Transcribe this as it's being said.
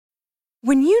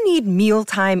When you need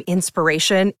mealtime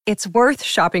inspiration, it's worth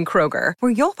shopping Kroger,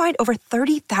 where you'll find over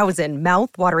 30,000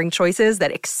 mouth-watering choices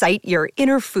that excite your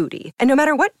inner foodie. And no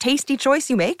matter what tasty choice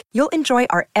you make, you'll enjoy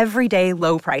our everyday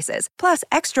low prices, plus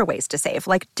extra ways to save,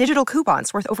 like digital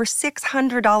coupons worth over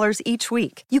 $600 each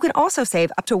week. You can also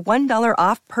save up to $1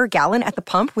 off per gallon at the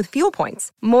pump with fuel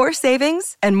points. More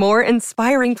savings and more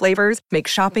inspiring flavors make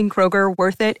shopping Kroger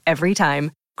worth it every time.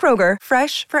 Kroger,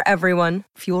 fresh for everyone.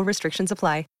 Fuel restrictions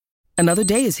apply. Another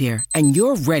day is here, and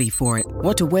you're ready for it.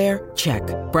 What to wear? Check.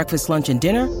 Breakfast, lunch, and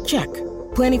dinner? Check.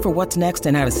 Planning for what's next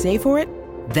and how to save for it?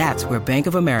 That's where Bank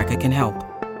of America can help.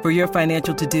 For your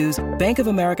financial to-dos, Bank of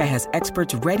America has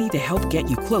experts ready to help get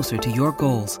you closer to your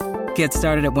goals. Get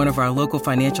started at one of our local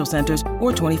financial centers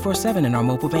or 24/7 in our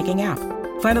mobile banking app.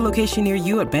 Find a location near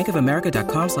you at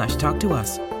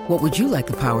bankofamerica.com/talktous. What would you like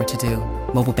the power to do?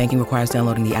 Mobile banking requires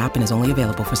downloading the app and is only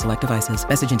available for select devices.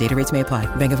 Message and data rates may apply.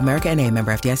 Bank of America N.A.,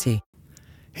 member FDIC.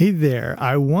 Hey there,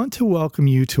 I want to welcome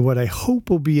you to what I hope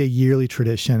will be a yearly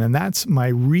tradition, and that's my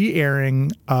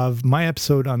re-airing of my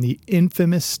episode on the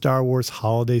infamous Star Wars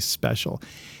Holiday Special.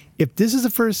 If this is the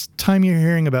first time you're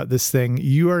hearing about this thing,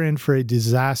 you are in for a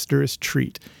disastrous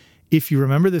treat. If you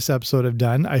remember this episode I've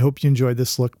done, I hope you enjoyed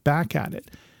this look back at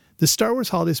it. The Star Wars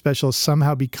Holiday Special has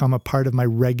somehow become a part of my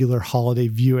regular holiday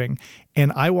viewing,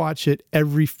 and I watch it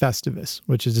every Festivus,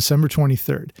 which is December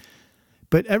 23rd.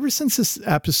 But ever since this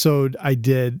episode I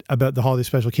did about the Holiday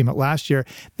Special came out last year,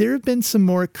 there have been some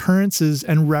more occurrences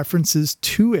and references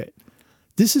to it.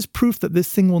 This is proof that this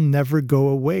thing will never go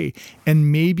away,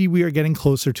 and maybe we are getting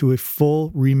closer to a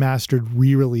full remastered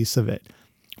re-release of it.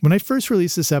 When I first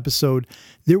released this episode,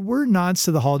 there were nods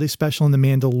to the Holiday Special in The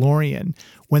Mandalorian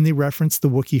when they referenced the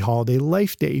Wookiee Holiday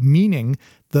Life Day, meaning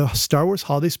the Star Wars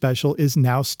Holiday Special is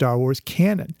now Star Wars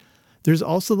canon. There's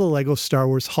also the Lego Star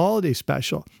Wars Holiday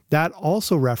Special that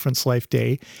also referenced Life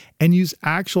Day and used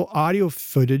actual audio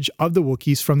footage of the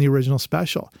Wookiees from the original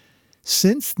special.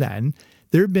 Since then,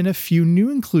 there have been a few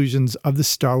new inclusions of the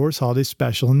Star Wars Holiday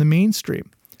Special in the mainstream.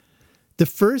 The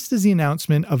first is the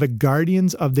announcement of a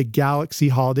Guardians of the Galaxy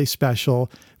Holiday Special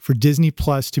for Disney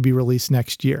Plus to be released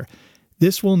next year.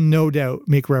 This will no doubt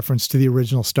make reference to the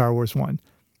original Star Wars one.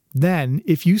 Then,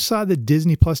 if you saw the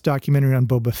Disney Plus documentary on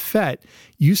Boba Fett,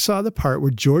 you saw the part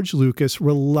where George Lucas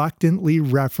reluctantly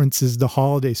references the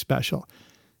Holiday Special.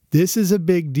 This is a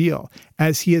big deal,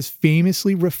 as he has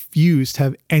famously refused to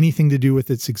have anything to do with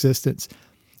its existence.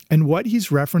 And what he's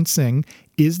referencing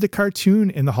is the cartoon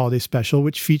in the Holiday Special,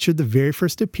 which featured the very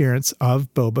first appearance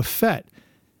of Boba Fett.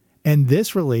 And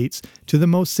this relates to the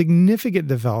most significant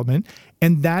development,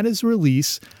 and that is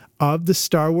release of the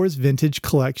Star Wars Vintage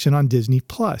Collection on Disney+.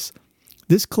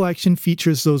 This collection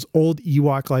features those old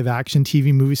Ewok live-action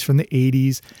TV movies from the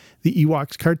 80s, the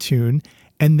Ewoks cartoon,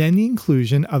 and then the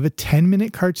inclusion of a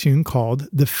 10-minute cartoon called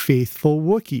The Faithful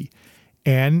Wookiee.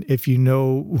 And if you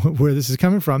know where this is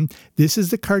coming from, this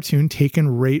is the cartoon taken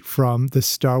right from the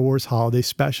Star Wars Holiday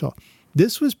Special.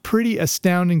 This was pretty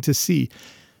astounding to see.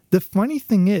 The funny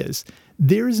thing is,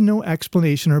 there is no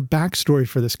explanation or backstory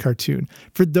for this cartoon.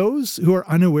 For those who are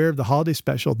unaware of the Holiday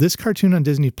Special, this cartoon on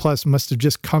Disney Plus must have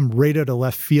just come right out of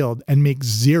left field and makes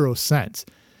zero sense.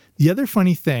 The other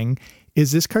funny thing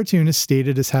is this cartoon is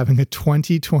stated as having a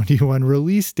 2021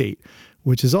 release date,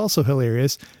 which is also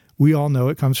hilarious. We all know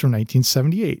it comes from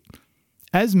 1978.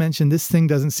 As mentioned, this thing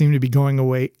doesn't seem to be going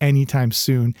away anytime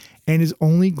soon and is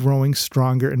only growing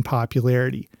stronger in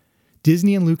popularity.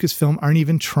 Disney and Lucasfilm aren't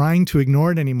even trying to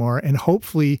ignore it anymore, and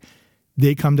hopefully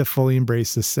they come to fully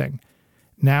embrace this thing.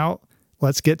 Now,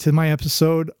 let's get to my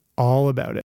episode all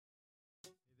about it.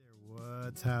 Hey there,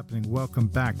 what's happening? Welcome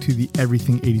back to the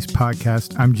Everything 80s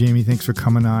podcast. I'm Jamie. Thanks for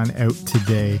coming on out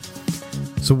today.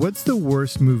 So what's the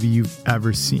worst movie you've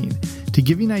ever seen? To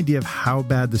give you an idea of how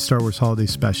bad the Star Wars Holiday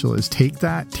Special is, take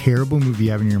that terrible movie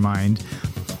you have in your mind,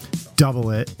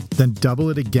 double it, then double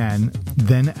it again,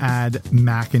 then add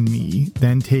Mac and Me,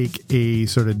 then take a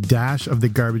sort of dash of the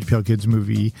Garbage Pail Kids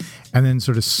movie, and then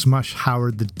sort of smush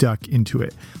Howard the Duck into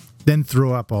it. Then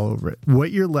throw up all over it.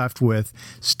 What you're left with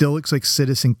still looks like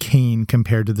Citizen Kane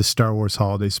compared to the Star Wars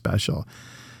Holiday Special.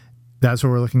 That's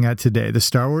what we're looking at today. The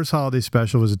Star Wars Holiday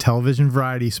Special was a television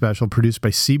variety special produced by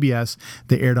CBS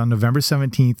that aired on November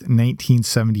 17th,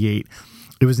 1978.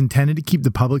 It was intended to keep the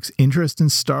public's interest in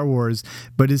Star Wars,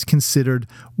 but is considered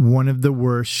one of the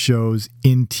worst shows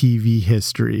in TV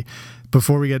history.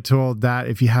 Before we get to all that,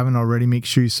 if you haven't already, make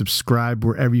sure you subscribe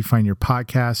wherever you find your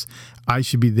podcasts. I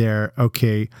should be there.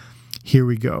 Okay, here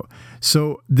we go.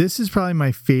 So this is probably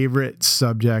my favorite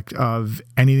subject of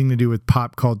anything to do with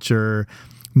pop culture,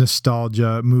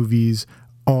 nostalgia, movies,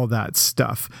 all that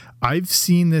stuff. I've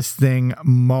seen this thing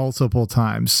multiple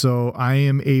times, so I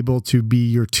am able to be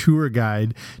your tour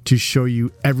guide to show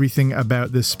you everything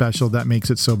about this special that makes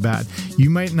it so bad. You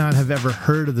might not have ever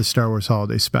heard of the Star Wars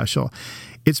Holiday Special.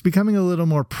 It's becoming a little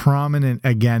more prominent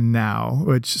again now,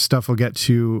 which stuff we'll get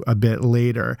to a bit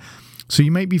later. So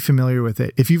you might be familiar with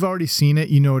it. If you've already seen it,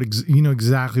 you know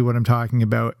exactly what I'm talking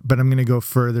about, but I'm going to go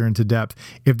further into depth.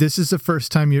 If this is the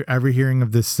first time you're ever hearing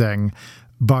of this thing,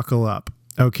 buckle up.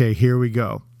 Okay, here we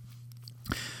go.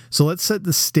 So let's set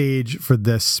the stage for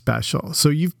this special. So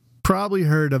you've probably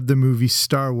heard of the movie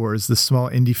Star Wars, the small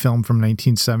indie film from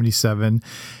 1977.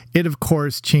 It, of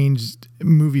course, changed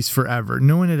movies forever.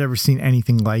 No one had ever seen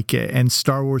anything like it, and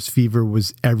Star Wars fever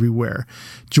was everywhere.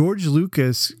 George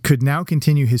Lucas could now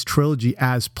continue his trilogy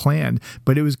as planned,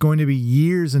 but it was going to be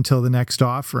years until the next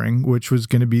offering, which was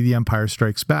going to be The Empire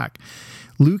Strikes Back.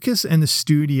 Lucas and the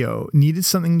studio needed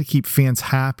something to keep fans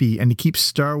happy and to keep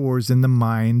Star Wars in the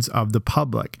minds of the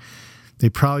public. They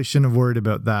probably shouldn't have worried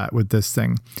about that with this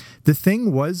thing. The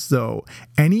thing was, though,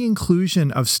 any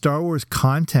inclusion of Star Wars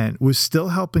content was still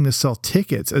helping to sell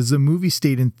tickets, as the movie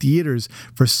stayed in theaters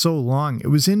for so long. It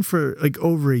was in for like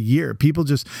over a year. People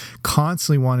just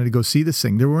constantly wanted to go see this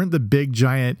thing. There weren't the big,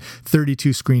 giant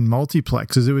 32-screen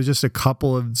multiplexes. It was just a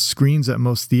couple of screens at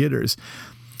most theaters.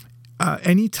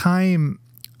 Anytime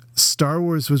Star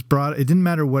Wars was brought, it didn't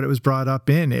matter what it was brought up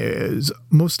in. It was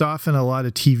most often a lot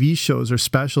of TV shows or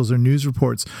specials or news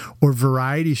reports or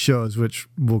variety shows, which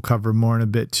we'll cover more in a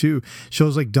bit too.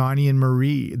 Shows like Donnie and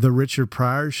Marie, The Richard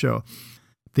Pryor Show.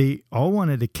 They all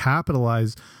wanted to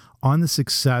capitalize on the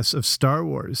success of Star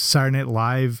Wars. Saturday Night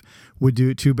Live would do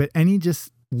it too, but any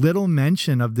just little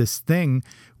mention of this thing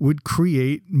would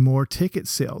create more ticket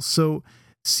sales. So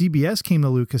CBS came to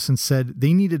Lucas and said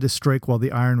they needed to strike while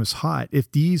the iron was hot.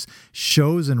 If these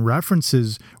shows and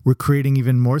references were creating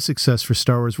even more success for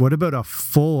Star Wars, what about a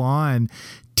full-on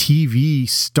TV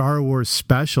Star Wars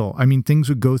special? I mean, things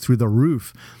would go through the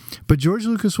roof. But George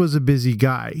Lucas was a busy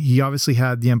guy. He obviously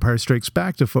had The Empire Strikes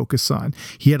Back to focus on.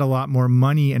 He had a lot more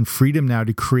money and freedom now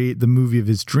to create the movie of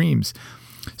his dreams.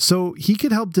 So he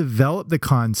could help develop the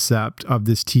concept of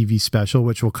this TV special,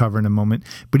 which we'll cover in a moment,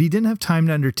 but he didn't have time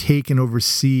to undertake and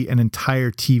oversee an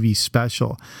entire TV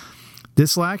special.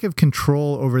 This lack of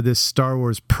control over this Star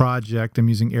Wars project, I'm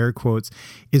using air quotes,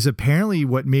 is apparently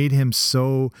what made him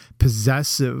so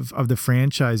possessive of the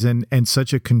franchise and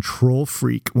such a control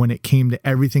freak when it came to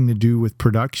everything to do with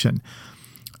production.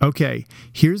 Okay,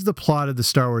 here's the plot of the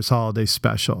Star Wars Holiday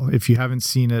Special, if you haven't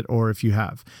seen it or if you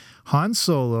have. Han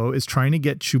Solo is trying to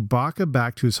get Chewbacca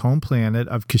back to his home planet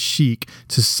of Kashyyyk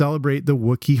to celebrate the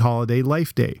Wookiee Holiday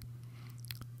Life Day.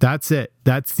 That's it.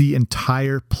 That's the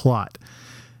entire plot.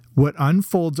 What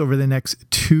unfolds over the next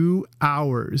 2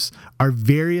 hours are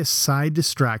various side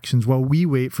distractions while we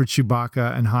wait for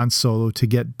Chewbacca and Han Solo to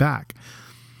get back.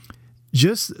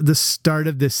 Just the start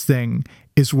of this thing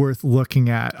is worth looking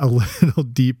at a little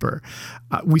deeper.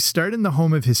 We start in the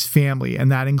home of his family, and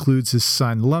that includes his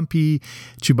son Lumpy,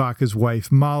 Chewbacca's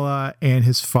wife Mala, and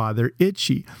his father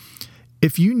Itchy.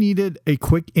 If you needed a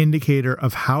quick indicator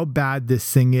of how bad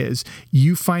this thing is,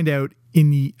 you find out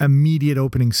in the immediate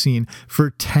opening scene. For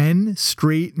 10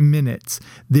 straight minutes,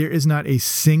 there is not a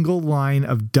single line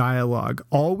of dialogue.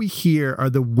 All we hear are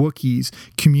the Wookiees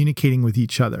communicating with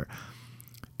each other.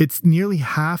 It's nearly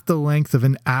half the length of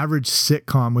an average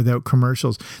sitcom without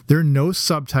commercials. There are no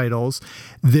subtitles.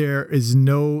 There is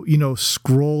no,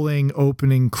 scrolling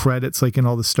opening credits like in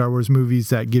all the Star Wars movies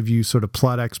that give you sort of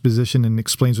plot exposition and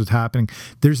explains what's happening.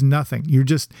 There's nothing. You're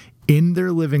just in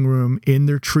their living room, in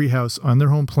their treehouse, on their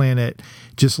home planet,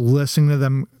 just listening to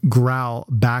them growl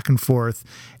back and forth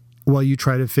while you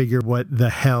try to figure what the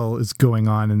hell is going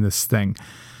on in this thing.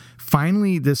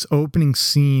 Finally, this opening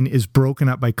scene is broken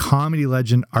up by comedy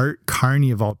legend Art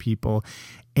Carney, of all people,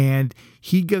 and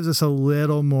he gives us a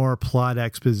little more plot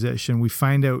exposition. We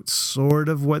find out sort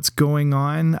of what's going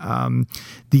on.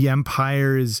 The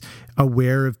Empire is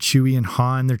aware of Chewie and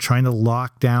Han. They're trying to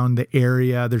lock down the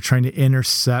area. They're trying to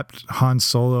intercept Han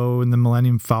Solo and the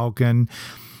Millennium Falcon.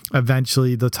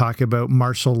 Eventually, they'll talk about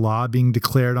martial law being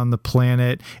declared on the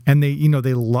planet, and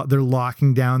they're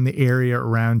locking down the area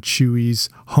around Chewie's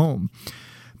home.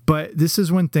 But this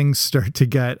is when things start to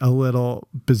get a little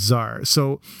bizarre.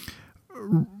 So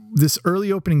this early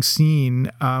opening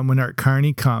scene, when Art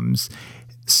Carney comes,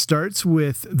 starts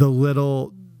with the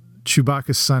little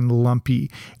Chewbacca's son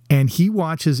Lumpy, and he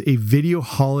watches a video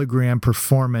hologram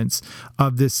performance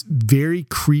of this very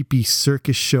creepy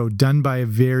circus show done by a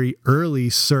very early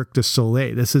Cirque du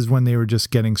Soleil. This is when they were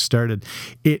just getting started.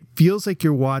 It feels like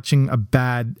you're watching a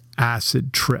bad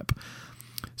acid trip.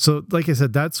 So like I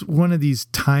said, that's one of these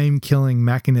time-killing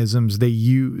mechanisms they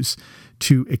use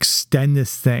to extend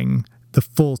this thing the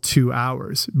full 2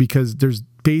 hours, because there's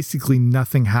basically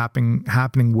nothing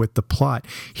happening with the plot.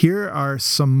 Here are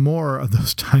some more of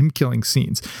those time-killing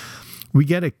scenes. We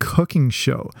get a cooking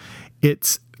show.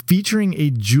 It's featuring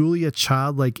a Julia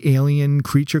Child-like alien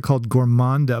creature called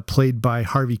Gormanda, played by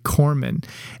Harvey Korman.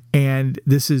 And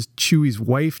this is Chewie's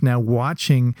wife now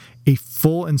watching a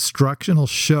full instructional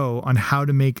show on how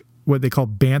to make what they call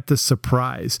Bantha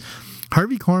Surprise.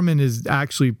 Harvey Korman is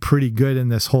actually pretty good in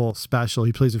this whole special.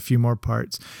 He plays a few more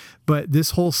parts. But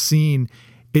this whole scene,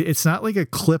 it's not like a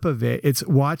clip of it. It's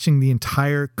watching the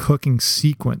entire cooking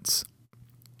sequence.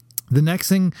 The next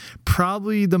thing,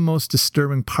 probably the most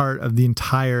disturbing part of the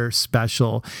entire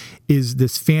special, is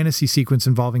this fantasy sequence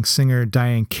involving singer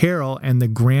Diane Carroll and the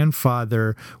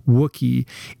grandfather Wookiee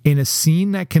in a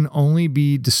scene that can only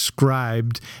be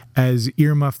described as,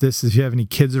 earmuff this if you have any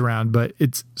kids around, but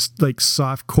it's like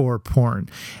softcore porn.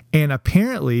 And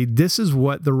apparently this is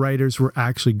what the writers were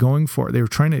actually going for. They were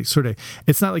trying to sort of,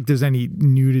 it's not like there's any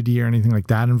nudity or anything like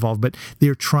that involved, but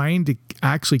they're trying to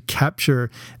actually capture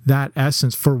that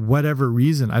essence for whatever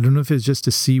reason. I don't know if it's just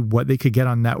to see what they could get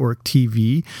on network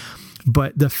TV,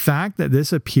 but the fact that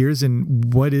this appears in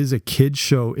what is a kid's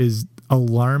show is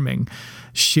alarming.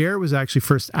 Cher was actually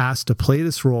first asked to play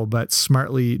this role, but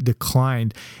smartly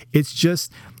declined. It's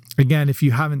just, again, if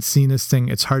you haven't seen this thing,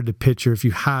 it's hard to picture. If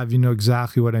you have, you know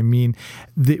exactly what I mean.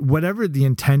 Whatever the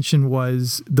intention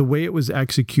was, the way it was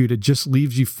executed just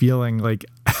leaves you feeling like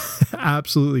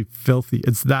absolutely filthy.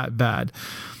 It's that bad.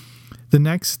 The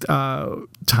next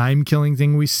time-killing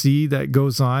thing we see that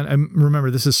goes on, and remember,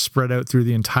 this is spread out through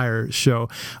the entire show,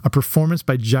 a performance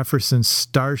by Jefferson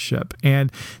Starship.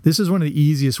 And this is one of the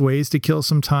easiest ways to kill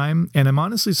some time, and I'm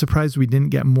honestly surprised we didn't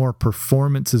get more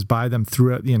performances by them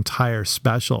throughout the entire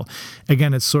special.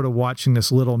 Again, it's sort of watching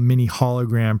this little mini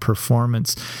hologram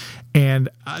performance. And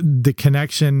the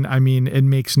connection, I mean, it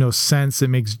makes no sense. It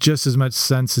makes just as much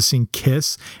sense as seeing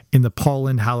Kiss in the Paul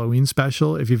Lynde Halloween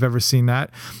special, if you've ever seen that.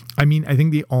 I mean, I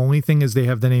think the only thing is they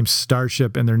have the name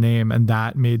Starship in their name, and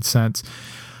that made sense.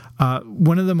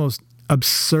 One of the most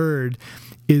absurd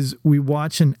is we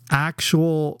watch an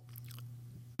actual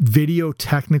video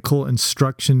technical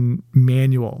instruction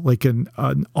manual, like an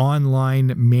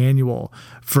online manual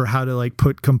for how to like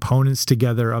put components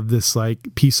together of this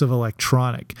like piece of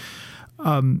electronic.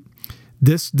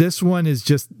 This one is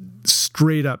just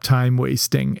straight up time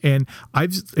wasting. And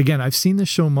I've seen this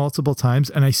show multiple times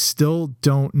and I still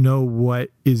don't know what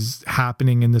is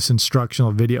happening in this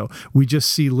instructional video. We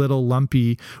just see little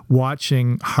Lumpy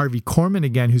watching Harvey Korman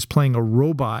again, who's playing a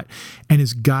robot and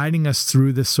is guiding us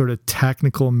through this sort of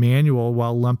technical manual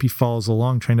while Lumpy follows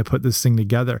along trying to put this thing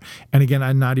together. And again,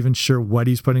 I'm not even sure what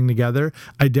he's putting together.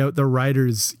 I doubt the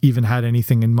writers even had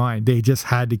anything in mind. They just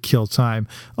had to kill time.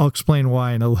 I'll explain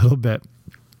why in a little bit.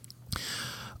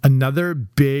 Another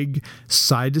big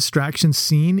side distraction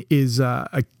scene is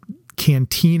a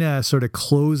cantina sort of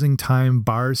closing time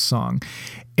bar song.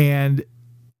 And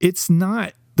it's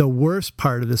not the worst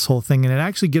part of this whole thing. And it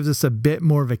actually gives us a bit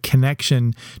more of a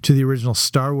connection to the original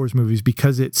Star Wars movies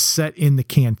because it's set in the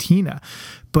cantina.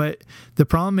 But the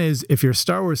problem is, if you're a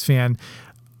Star Wars fan,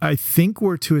 I think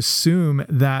we're to assume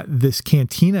that this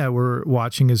cantina we're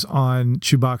watching is on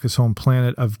Chewbacca's home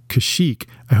planet of Kashyyyk.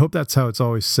 I hope that's how it's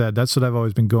always said. That's what I've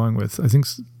always been going with. I think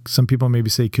some people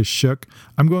maybe say Kashyyyk.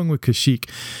 I'm going with Kashyyyk.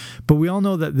 But we all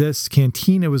know that this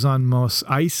cantina was on Mos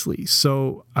Eisley,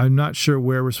 so I'm not sure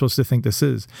where we're supposed to think this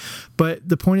is. But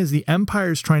the point is the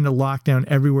Empire is trying to lock down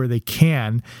everywhere they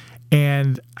can.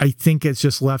 And I think it's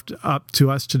just left up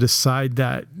to us to decide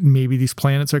that maybe these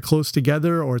planets are close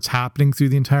together or it's happening through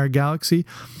the entire galaxy.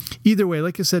 Either way,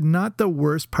 like I said, not the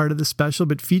worst part of the special,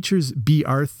 but features Bea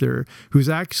Arthur, who's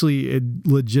actually a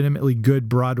legitimately good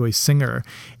Broadway singer.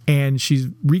 And she's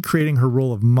recreating her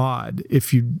role of Maude,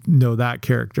 if you know that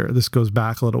character. This goes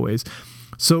back a little ways.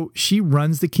 So she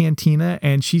runs the cantina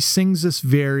and she sings this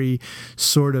very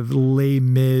sort of Les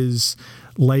Mis,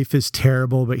 life is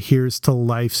terrible, but here's to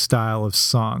life style of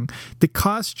song. The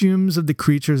costumes of the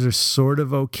creatures are sort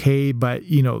of okay, but,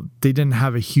 you know, they didn't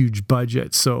have a huge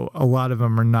budget, so a lot of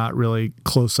them are not really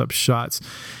close-up shots.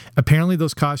 Apparently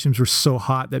those costumes were so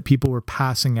hot that people were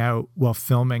passing out while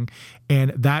filming,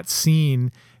 and that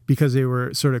scene, because they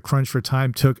were sort of crunched for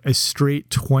time, took a straight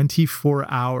 24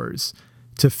 hours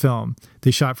to film.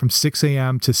 They shot from 6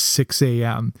 a.m. to 6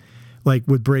 a.m., like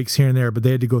with breaks here and there, but they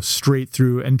had to go straight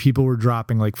through and people were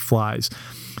dropping like flies.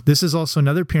 This is also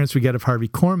another appearance we get of Harvey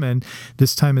Korman,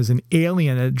 this time as an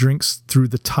alien that drinks through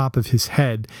the top of his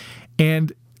head.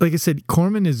 And like I said,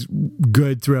 Corman is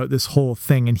good throughout this whole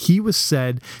thing, and he was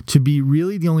said to be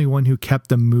really the only one who kept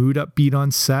the mood upbeat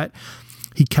on set.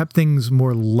 He kept things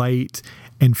more light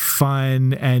and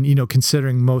fun, and, you know,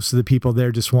 considering most of the people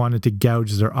there just wanted to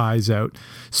gouge their eyes out.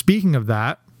 Speaking of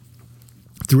that,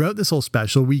 throughout this whole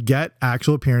special, we get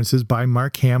actual appearances by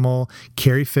Mark Hamill,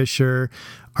 Carrie Fisher,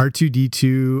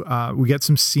 R2-D2. We get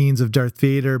some scenes of Darth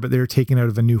Vader, but they were taken out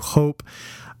of A New Hope.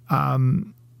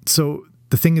 So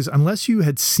the thing is, unless you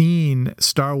had seen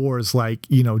Star Wars like,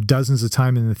 you know, dozens of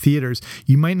times in the theaters,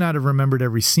 you might not have remembered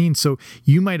every scene. So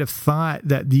you might have thought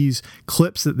that these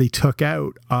clips that they took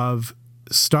out of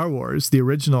Star Wars, the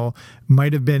original,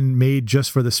 might have been made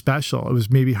just for the special. It was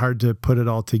maybe hard to put it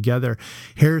all together.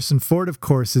 Harrison Ford, of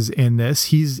course, is in this.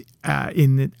 He's at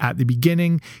the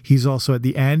beginning. He's also at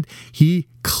the end. He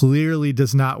clearly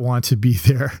does not want to be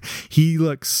there. He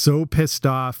looks so pissed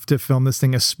off to film this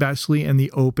thing, especially in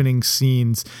the opening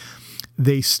scenes.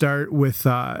 They start with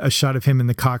a shot of him in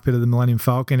the cockpit of the Millennium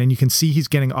Falcon, and you can see he's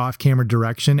getting off-camera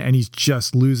direction, and he's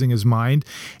just losing his mind.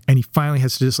 And he finally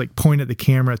has to just like point at the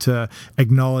camera to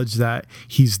acknowledge that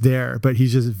he's there, but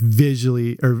he's just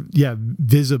visibly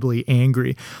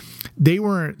angry. They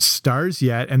weren't stars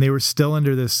yet, and they were still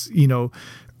under this, you know,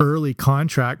 early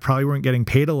contract, probably weren't getting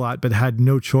paid a lot, but had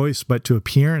no choice but to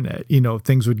appear in it. You know,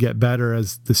 things would get better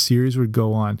as the series would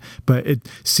go on. But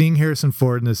seeing Harrison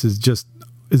Ford in this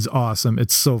is awesome.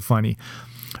 It's so funny.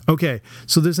 Okay,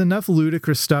 so there's enough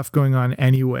ludicrous stuff going on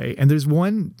anyway, and there's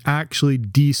one actually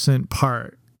decent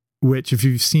part, which if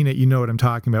you've seen it, you know what I'm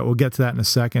talking about. We'll get to that in a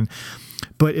second.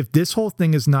 But if this whole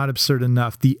thing is not absurd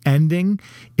enough, the ending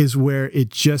is where it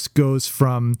just goes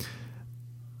from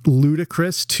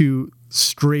ludicrous to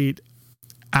straight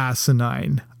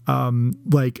asinine.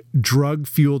 Like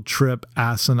drug-fueled trip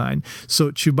asinine.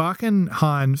 So Chewbacca and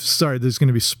Han, sorry, there's going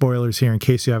to be spoilers here in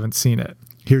case you haven't seen it.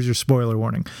 Here's your spoiler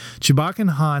warning. Chewbacca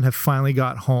and Han have finally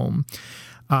got home.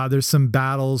 There's some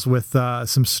battles with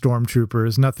some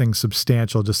stormtroopers, nothing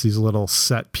substantial, just these little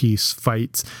set-piece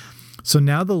fights. So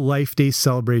now the Life Day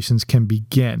celebrations can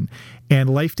begin. And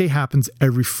Life Day happens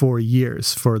every 4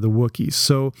 years for the Wookiees.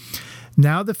 So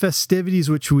now the festivities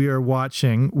which we are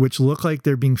watching, which look like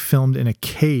they're being filmed in a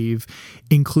cave,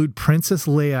 include Princess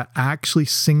Leia actually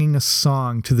singing a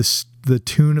song to the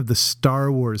tune of the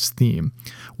Star Wars theme.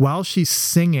 While she's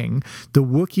singing, the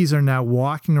Wookiees are now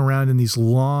walking around in these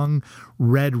long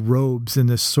red robes in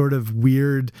this sort of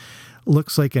weird,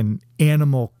 looks like an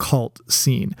animal cult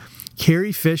scene.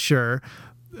 Carrie Fisher,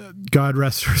 God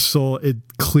rest her soul, is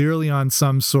clearly on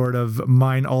some sort of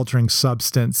mind-altering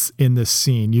substance in this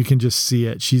scene. You can just see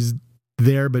it. She's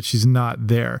there, but she's not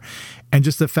there. And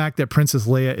just the fact that Princess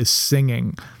Leia is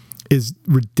singing is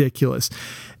ridiculous.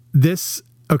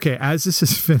 As this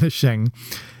is finishing,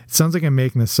 it sounds like I'm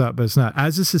making this up, but it's not.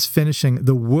 As this is finishing,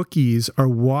 the Wookiees are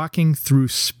walking through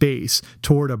space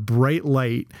toward a bright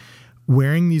light,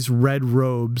 wearing these red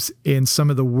robes in some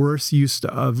of the worst use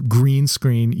of green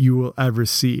screen you will ever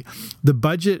see. The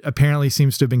budget apparently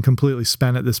seems to have been completely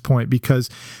spent at this point because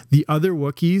the other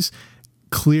Wookiees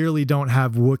clearly don't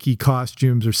have Wookiee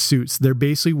costumes or suits. They're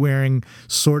basically wearing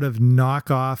sort of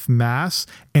knockoff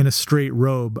masks and a straight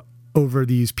robe over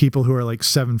these people who are like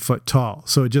 7 foot tall.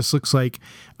 So it just looks like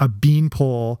a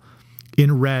beanpole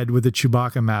in red with a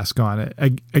Chewbacca mask on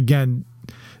it. Again,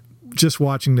 just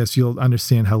watching this, you'll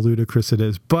understand how ludicrous it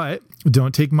is, but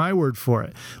don't take my word for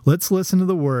it. Let's listen to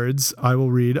the words I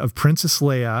will read of Princess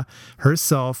Leia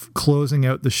herself closing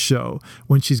out the show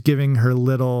when she's giving her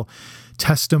little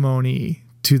testimony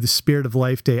to the spirit of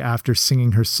Life Day after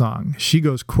singing her song. She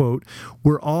goes, quote,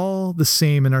 "We're all the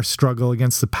same in our struggle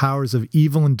against the powers of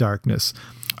evil and darkness.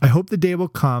 I hope the day will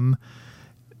come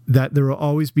that there will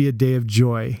always be a day of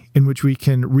joy in which we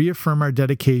can reaffirm our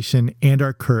dedication and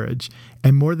our courage,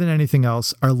 and more than anything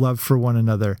else, our love for one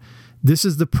another. This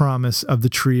is the promise of the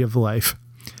Tree of Life."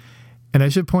 And I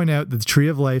should point out that the Tree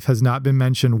of Life has not been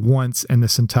mentioned once in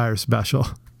this entire special.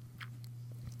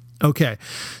 Okay,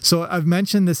 so I've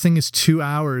mentioned this thing is 2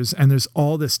 hours and there's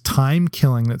all this time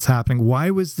killing that's happening.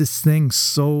 Why was this thing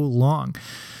so long?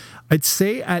 I'd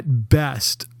say at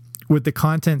best, with the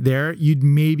content there, you'd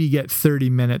maybe get 30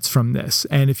 minutes from this.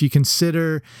 And if you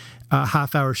consider a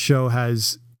half-hour show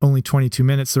has only 22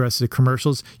 minutes, the rest of the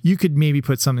commercials, you could maybe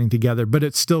put something together, but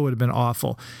it still would have been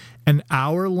awful. An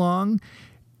hour long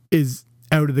is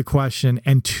out of the question,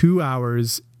 and 2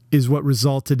 hours is what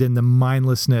resulted in the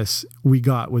mindlessness we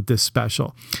got with this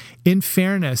special. In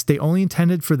fairness, they only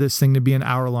intended for this thing to be an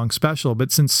hour-long special,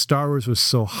 but since Star Wars was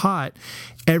so hot,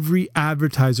 every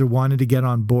advertiser wanted to get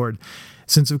on board.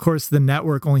 Since, of course, the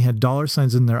network only had dollar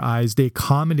signs in their eyes, they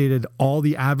accommodated all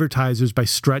the advertisers by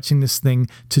stretching this thing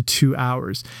to 2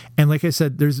 hours. And like I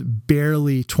said, there's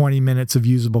barely 20 minutes of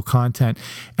usable content.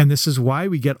 And this is why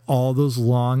we get all those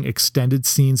long, extended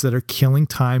scenes that are killing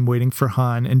time waiting for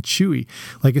Han and Chewie.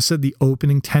 Like I said, the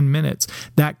opening 10 minutes,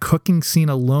 that cooking scene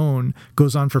alone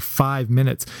goes on for 5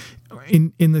 minutes.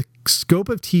 In the scope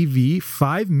of TV,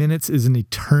 5 minutes is an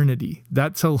eternity.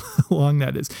 That's how long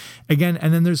that is. Again,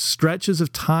 and then there's stretches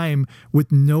of time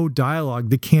with no dialogue.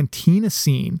 The cantina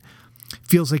scene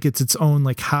feels like it's its own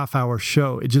like half-hour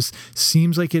show. It just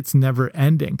seems like it's never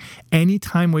ending. Any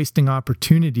time-wasting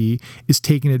opportunity is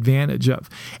taken advantage of.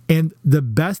 And the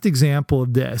best example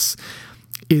of this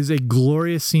is a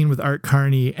glorious scene with Art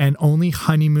Carney, and only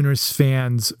Honeymooners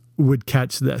fans would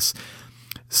catch this.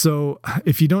 So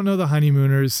if you don't know the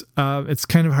Honeymooners, it's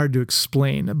kind of hard to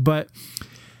explain, but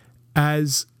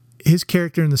as his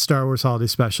character in the Star Wars Holiday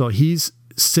Special, he's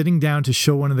sitting down to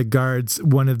show one of the guards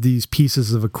one of these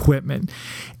pieces of equipment,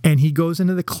 and he goes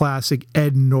into the classic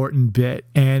Ed Norton bit.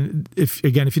 And if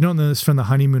you don't know this from the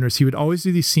Honeymooners, he would always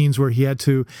do these scenes where if he had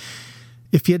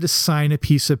to sign a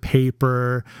piece of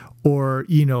paper or,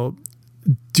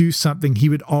 do something, he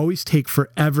would always take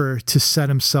forever to set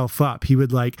himself up. He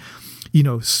would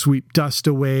sweep dust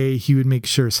away. He would make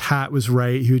sure his hat was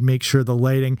right. He would make sure the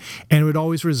lighting, and it would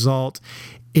always result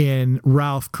in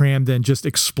Ralph Cramden just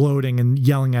exploding and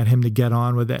yelling at him to get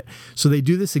on with it. So they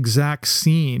do this exact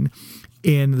scene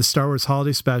in the Star Wars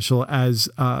Holiday Special as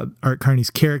Art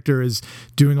Carney's character is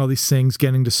doing all these things,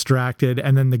 getting distracted,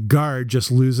 and then the guard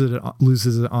just loses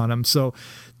it on him. So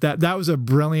that was a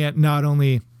brilliant, not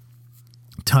only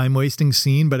time-wasting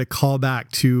scene, but a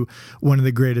callback to one of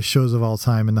the greatest shows of all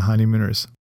time in the Honeymooners.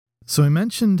 So I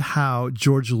mentioned how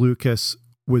George Lucas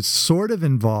was sort of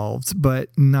involved, but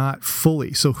not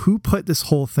fully. So who put this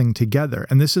whole thing together?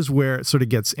 And this is where it sort of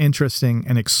gets interesting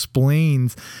and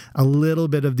explains a little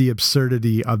bit of the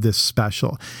absurdity of this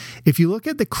special. If you look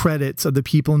at the credits of the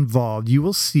people involved, you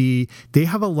will see they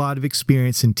have a lot of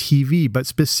experience in TV, but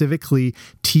specifically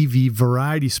TV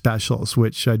variety specials,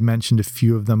 which I'd mentioned a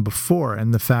few of them before.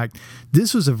 And the fact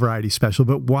this was a variety special,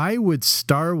 but why would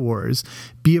Star Wars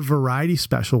be a variety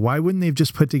special? Why wouldn't they have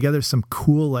just put together some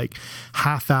cool,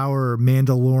 half-hour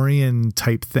Mandalorian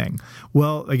type thing?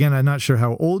 Well, again, I'm not sure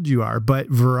how old you are, but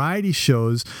variety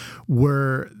shows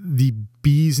were the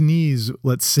bee's knees,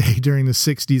 let's say, during the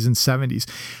 60s and 70s.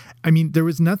 I mean, there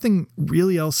was nothing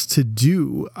really else to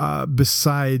do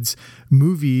besides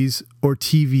movies or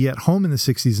TV at home in the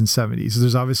 60s and 70s.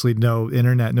 There's obviously no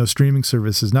internet, no streaming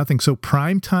services, nothing. So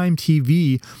primetime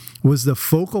TV was the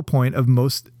focal point of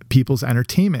most people's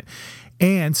entertainment.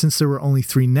 And since there were only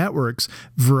 3 networks,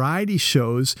 variety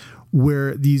shows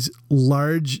were these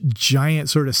large, giant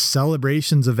sort of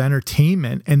celebrations of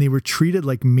entertainment, and they were treated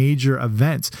like major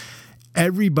events.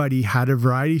 Everybody had a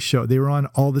variety show. They were on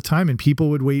all the time, and people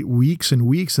would wait weeks and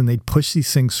weeks, and they'd push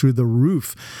these things through the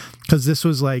roof because this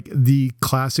was like the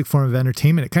classic form of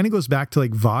entertainment. It kind of goes back to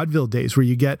like vaudeville days where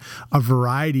you get a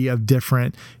variety of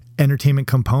different entertainment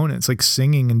components like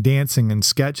singing and dancing and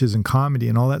sketches and comedy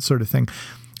and all that sort of thing.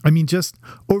 I mean, just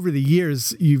over the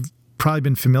years, you've probably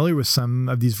been familiar with some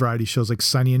of these variety shows like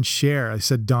Sonny and Cher. I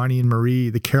said Donnie and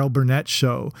Marie, the Carol Burnett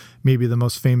Show, maybe the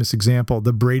most famous example,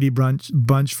 the Brady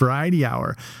Bunch Variety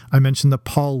Hour. I mentioned the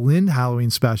Paul Lynde Halloween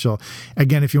special.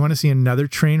 Again, if you want to see another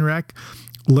train wreck,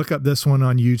 look up this one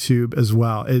on YouTube as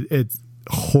well. It's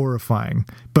horrifying,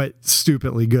 but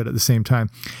stupidly good at the same time.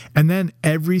 And then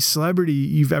every celebrity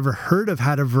you've ever heard of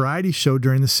had a variety show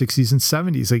during the 60s and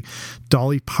 70s, like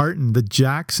Dolly Parton, the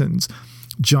Jacksons,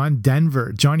 John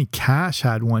Denver, Johnny Cash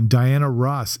had one, Diana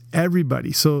Ross,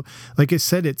 everybody. So like I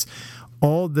said, it's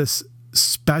all this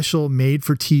special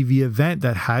made-for-TV event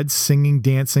that had singing,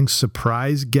 dancing,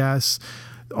 surprise guests,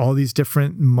 all these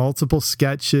different multiple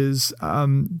sketches.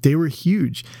 They were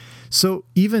huge. So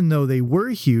even though they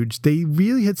were huge, they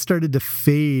really had started to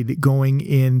fade going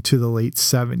into the late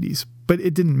 70s. But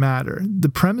it didn't matter. The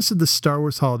premise of the Star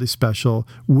Wars Holiday Special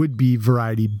would be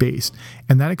variety-based,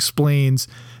 and that explains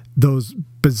those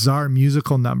bizarre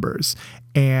musical numbers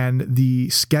and the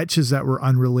sketches that were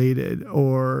unrelated,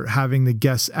 or having the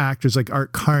guest actors like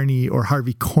Art Carney or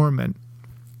Harvey Korman.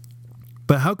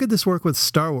 But how could this work with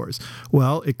Star Wars?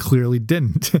 Well, it clearly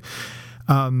didn't.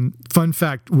 Fun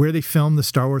fact, where they filmed the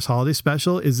Star Wars Holiday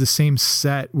Special is the same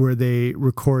set where they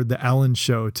record the Ellen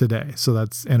Show today. So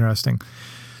that's interesting.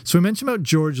 So we mentioned about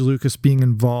George Lucas being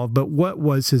involved, but what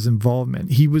was his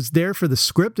involvement? He was there for the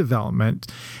script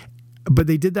development, but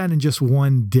they did that in just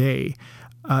one day.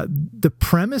 The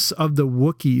premise of the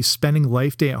Wookiees spending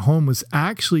Life Day at home was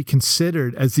actually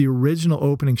considered as the original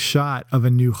opening shot of A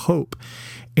New Hope.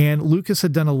 And Lucas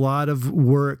had done a lot of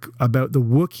work about the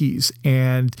Wookiees,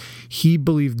 and he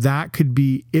believed that could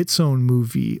be its own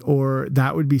movie, or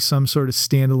that would be some sort of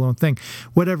standalone thing.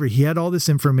 Whatever, he had all this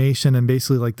information and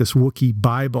basically like this Wookiee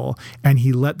Bible, and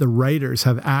he let the writers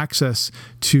have access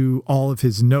to all of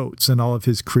his notes and all of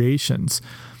his creations.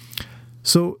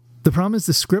 So the problem is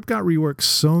the script got reworked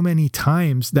so many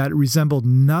times that it resembled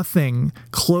nothing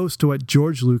close to what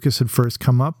George Lucas had first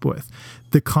come up with.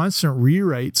 The constant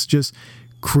rewrites just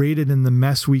created in the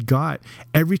mess we got.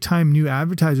 Every time new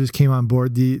advertisers came on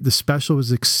board, the special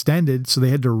was extended, so they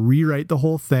had to rewrite the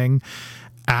whole thing,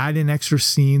 add in extra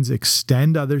scenes,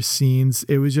 extend other scenes.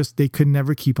 It was just, they could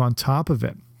never keep on top of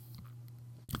it.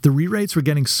 The rewrites were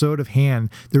getting so out of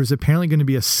hand, there was apparently going to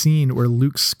be a scene where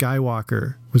Luke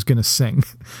Skywalker was going to sing.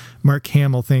 Mark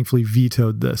Hamill thankfully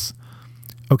vetoed this.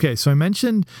 Okay, so I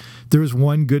mentioned there was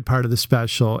one good part of the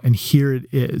special, and here it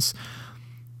is.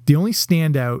 The only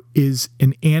standout is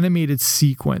an animated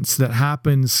sequence that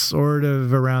happens sort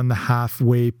of around the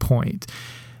halfway point.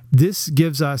 This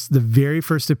gives us the very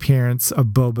first appearance of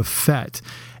Boba Fett.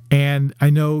 And I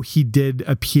know he did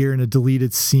appear in a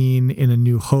deleted scene in A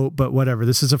New Hope, but whatever.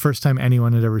 This is the first time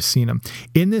anyone had ever seen him.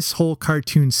 In this whole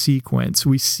cartoon sequence,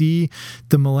 we see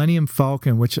the Millennium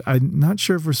Falcon, which I'm not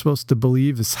sure if we're supposed to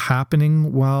believe is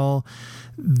happening while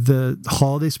the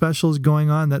holiday special is going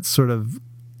on. That's sort of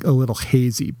a little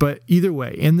hazy. But either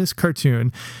way, in this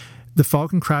cartoon, the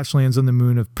Falcon crash lands on the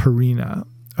moon of Pana.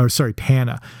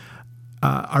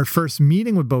 Our first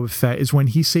meeting with Boba Fett is when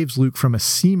he saves Luke from a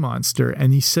sea monster,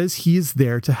 and he says he is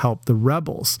there to help the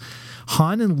rebels.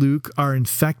 Han and Luke are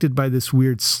infected by this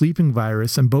weird sleeping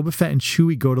virus, and Boba Fett and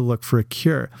Chewie go to look for a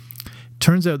cure.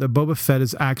 Turns out that Boba Fett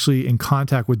is actually in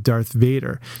contact with Darth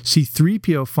Vader.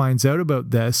 C-3PO finds out about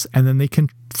this, and then they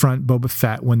confront Boba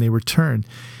Fett when they return.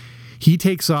 He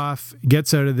takes off,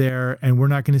 gets out of there, and we're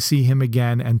not going to see him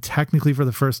again, and technically for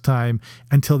the first time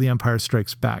until The Empire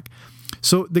Strikes Back.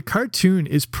 So the cartoon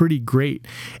is pretty great,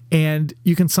 and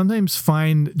you can sometimes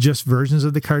find just versions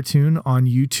of the cartoon on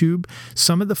YouTube.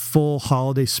 Some of the full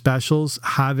holiday specials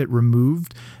have it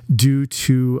removed due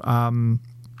to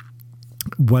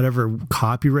whatever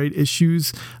copyright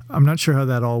issues. I'm not sure how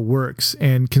that all works.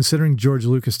 And considering George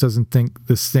Lucas doesn't think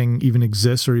this thing even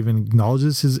exists or even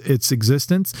acknowledges its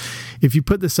existence, if you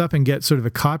put this up and get sort of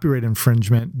a copyright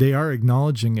infringement, they are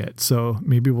acknowledging it. So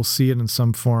maybe we'll see it in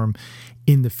some form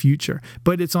in the future.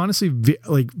 But it's honestly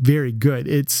very good.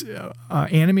 It's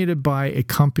animated by a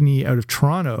company out of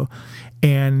Toronto,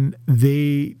 and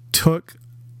they took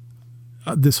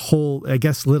this whole, I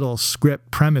guess, little script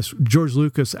premise. George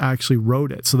Lucas actually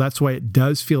wrote it, so that's why it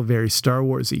does feel very Star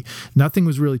Wars-y. Nothing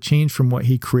was really changed from what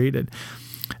he created.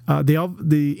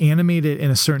 They animate it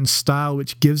in a certain style,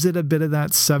 which gives it a bit of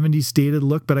that 70s dated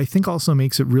look, but I think also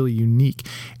makes it really unique.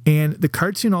 And the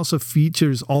cartoon also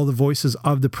features all the voices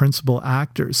of the principal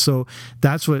actors, so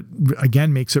that's what,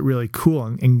 again, makes it really cool,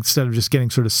 instead of just getting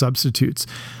sort of substitutes.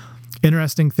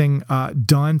 Interesting thing,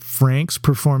 Don Franks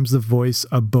performs the voice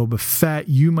of Boba Fett.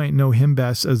 You might know him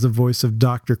best as the voice of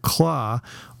Dr. Claw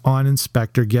on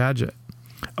Inspector Gadget.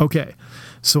 Okay,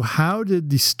 so how did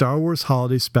the Star Wars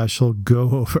Holiday Special go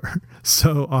over?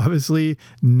 So obviously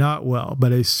not well,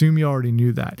 but I assume you already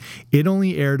knew that. It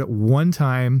only aired one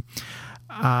time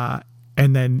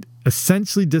and then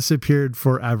essentially disappeared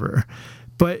forever.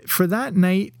 But for that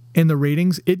night, in the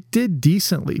ratings, it did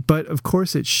decently, but of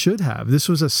course it should have. This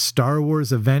was a Star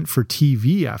Wars event for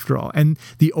TV after all. And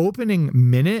the opening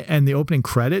minute and the opening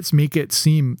credits make it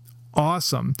seem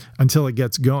awesome until it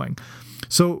gets going.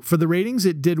 So for the ratings,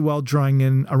 it did well, drawing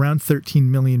in around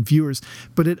 13 million viewers,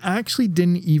 but it actually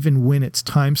didn't even win its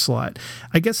time slot.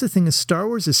 I guess the thing is, Star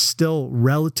Wars is still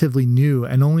relatively new,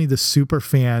 and only the super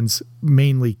fans,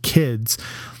 mainly kids,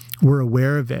 were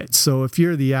aware of it. So if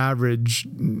you're the average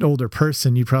older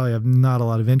person, you probably have not a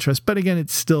lot of interest. But again,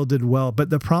 it still did well. But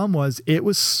the problem was it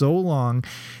was so long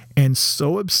and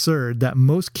so absurd that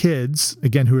most kids,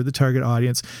 again, who are the target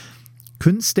audience,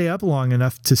 couldn't stay up long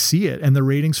enough to see it. And the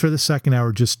ratings for the second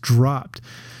hour just dropped.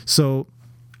 So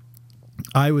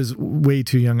I was way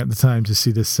too young at the time to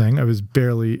see this thing. I was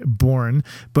barely born.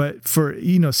 But for,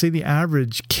 say the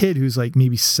average kid who's like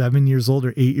maybe 7 years old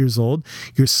or 8 years old,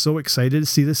 you're so excited to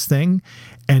see this thing.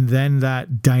 And then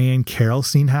that Diane Carroll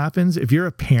scene happens. If you're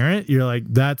a parent, you're like,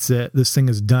 that's it. This thing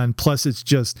is done. Plus, it's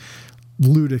just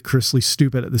ludicrously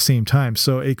stupid at the same time.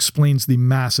 So it explains the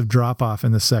massive drop off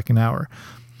in the second hour.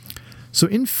 So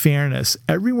in fairness,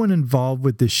 everyone involved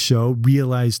with this show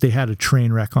realized they had a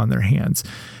train wreck on their hands,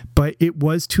 but it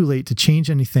was too late to change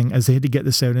anything as they had to get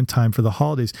this out in time for the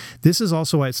holidays. This is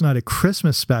also why it's not a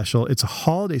Christmas special, it's a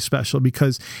holiday special,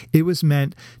 because it was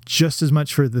meant just as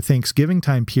much for the Thanksgiving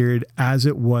time period as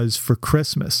it was for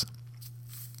Christmas.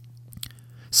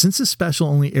 Since the special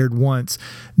only aired once,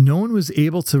 no one was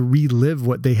able to relive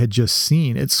what they had just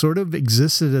seen. It sort of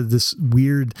existed as this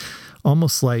weird,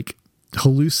 almost like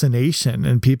hallucination,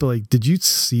 and people like, did you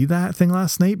see that thing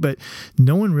last night? But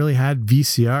no one really had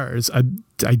VCRs.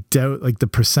 I doubt, like, the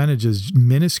percentage is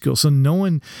minuscule, so no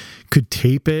one could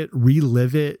tape it,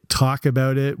 relive it, talk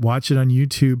about it, watch it on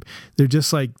YouTube. They're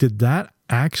just like, did that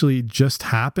actually just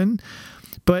happen?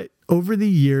 But over the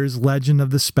years, legend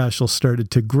of the special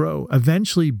started to grow.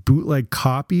 Eventually, bootleg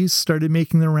copies started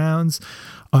making the rounds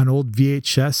on old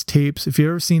VHS tapes. If you've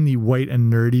ever seen the White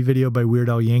and Nerdy video by Weird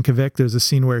Al Yankovic, there's a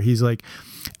scene where he's like,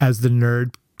 as the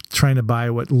nerd, trying to buy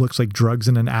what looks like drugs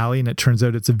in an alley, and it turns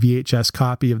out it's a VHS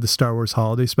copy of the Star Wars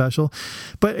Holiday Special.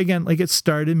 But again, like, it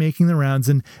started making the rounds,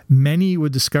 and many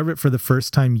would discover it for the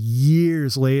first time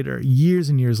years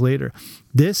and years later.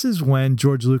 This is when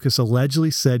George Lucas allegedly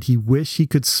said he wished he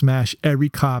could smash every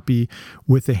copy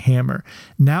with a hammer.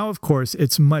 Now, of course,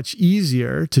 it's much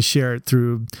easier to share it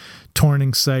through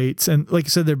torrenting sites. And like I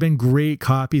said, there have been great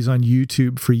copies on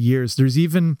YouTube for years. There's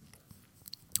even,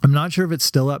 I'm not sure if it's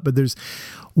still up, but there's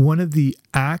one of the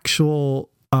actual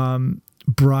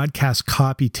broadcast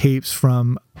copy tapes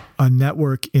from a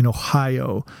network in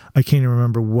Ohio. I can't even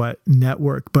remember what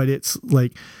network, but it's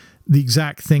like the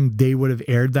exact thing they would have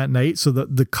aired that night. So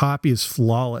the copy is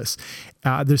flawless.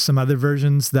 There's some other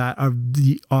versions that are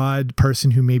the odd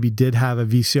person who maybe did have a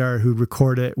VCR who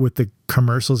record it with the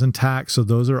commercials intact. So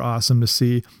those are awesome to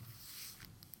see.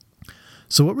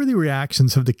 So what were the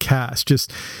reactions of the cast?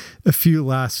 Just a few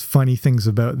last funny things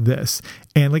about this.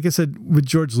 And like I said, with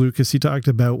George Lucas, he talked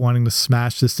about wanting to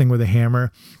smash this thing with a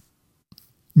hammer.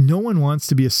 No one wants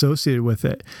to be associated with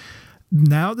it.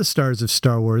 Now the stars of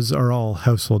Star Wars are all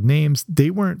household names. They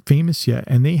weren't famous yet,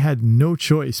 and they had no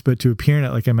choice but to appear in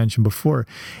it, like I mentioned before.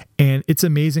 And it's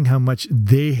amazing how much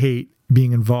they hate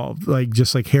being involved. Like,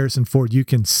 just like Harrison Ford, you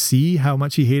can see how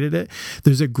much he hated it.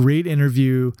 There's a great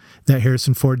interview that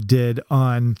Harrison Ford did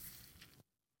on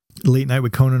Late Night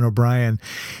with Conan O'Brien,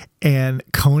 and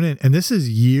Conan, and this is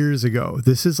years ago,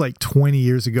 this is like 20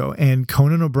 years ago, and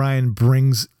Conan O'Brien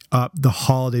brings up the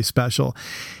holiday special,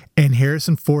 and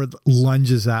Harrison Ford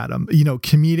lunges at him, you know,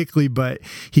 comedically, but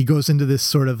he goes into this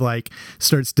sort of like,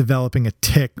 starts developing a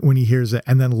tick when he hears it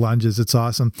and then lunges. It's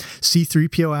awesome.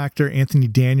 C-3PO actor Anthony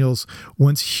Daniels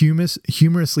once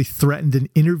humorously threatened an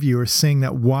interviewer, saying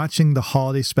that watching the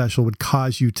holiday special would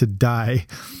cause you to die.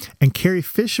 And Carrie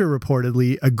Fisher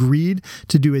reportedly agreed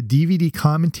to do a DVD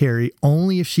commentary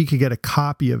only if she could get a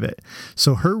copy of it.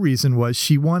 So her reason was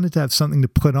she wanted to have something to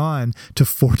put on to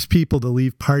force people to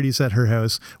leave parties at her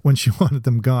house when she wanted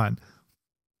them gone.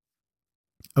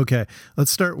 Okay, let's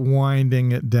start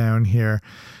winding it down here.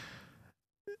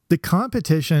 The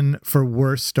competition for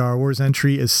worst Star Wars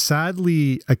entry is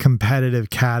sadly a competitive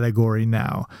category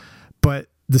now, but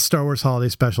the Star Wars Holiday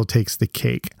Special takes the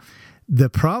cake. The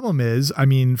problem is, I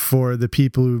mean, for the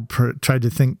people who tried to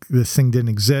think this thing didn't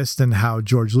exist and how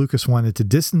George Lucas wanted to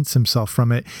distance himself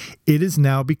from it, it has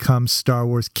now become Star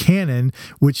Wars canon,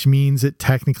 which means it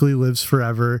technically lives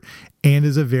forever and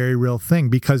is a very real thing,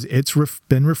 because it's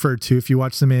been referred to, if you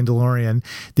watch The Mandalorian,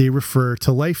 they refer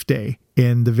to Life Day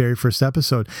in the very first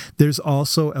episode. There's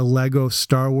also a Lego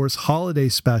Star Wars Holiday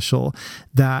Special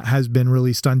that has been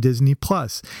released on Disney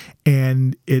Plus,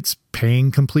 and it's paying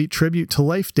complete tribute to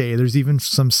Life Day. There's even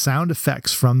some sound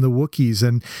effects from the Wookiees,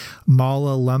 and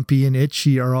Mala, Lumpy, and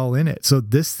Itchy are all in it. So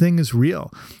this thing is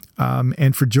real.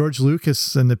 And for George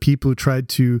Lucas and the people who tried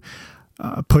to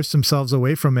push themselves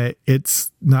away from it,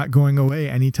 it's not going away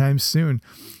anytime soon.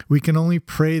 We can only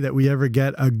pray that we ever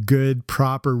get a good,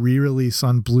 proper re-release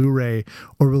on Blu-ray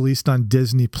or released on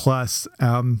Disney Plus.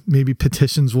 Maybe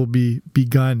petitions will be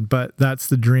begun, but that's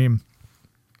the dream.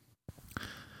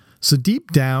 So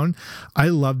deep down, I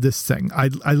love this thing.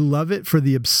 I love it for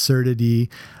the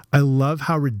absurdity. I love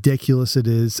how ridiculous it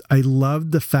is. I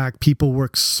love the fact people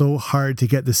work so hard to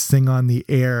get this thing on the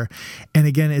air. And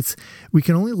again, we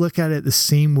can only look at it the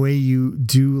same way you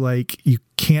do, like, you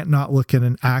can't not look at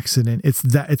an accident.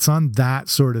 It's on that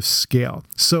sort of scale.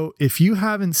 So if you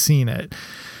haven't seen it,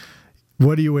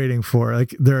 what are you waiting for?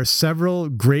 Like, there are several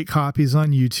great copies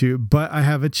on YouTube, but I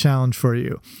have a challenge for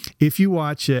you. If you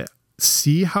watch it,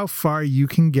 see how far you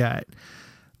can get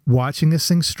watching this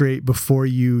thing straight before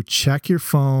you check your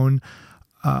phone,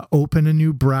 open a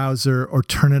new browser, or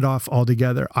turn it off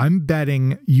altogether. I'm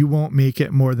betting you won't make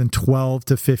it more than 12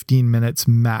 to 15 minutes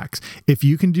max. If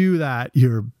you can do that,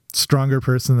 you're a stronger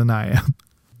person than I am.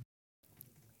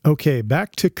 Okay,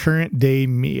 back to current day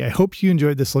me. I hope you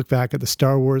enjoyed this look back at the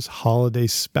Star Wars Holiday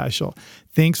Special.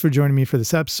 Thanks for joining me for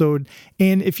this episode.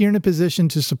 And if you're in a position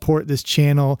to support this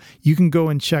channel, you can go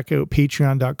and check out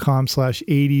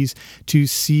patreon.com/80s to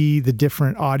see the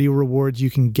different audio rewards you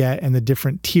can get and the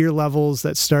different tier levels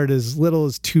that start as little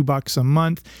as $2 a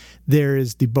month. There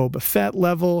is the Boba Fett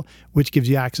level, which gives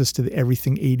you access to the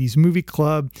Everything 80s Movie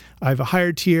Club. I have a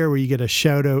higher tier where you get a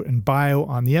shout out and bio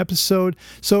on the episode.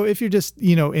 So if you're just,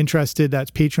 interested,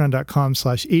 that's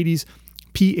patreon.com/80s,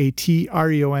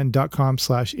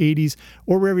 patreon.com/80s,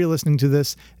 or wherever you're listening to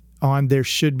this on, there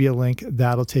should be a link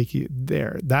that'll take you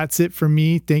there. That's it for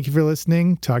me. Thank you for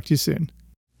listening. Talk to you soon.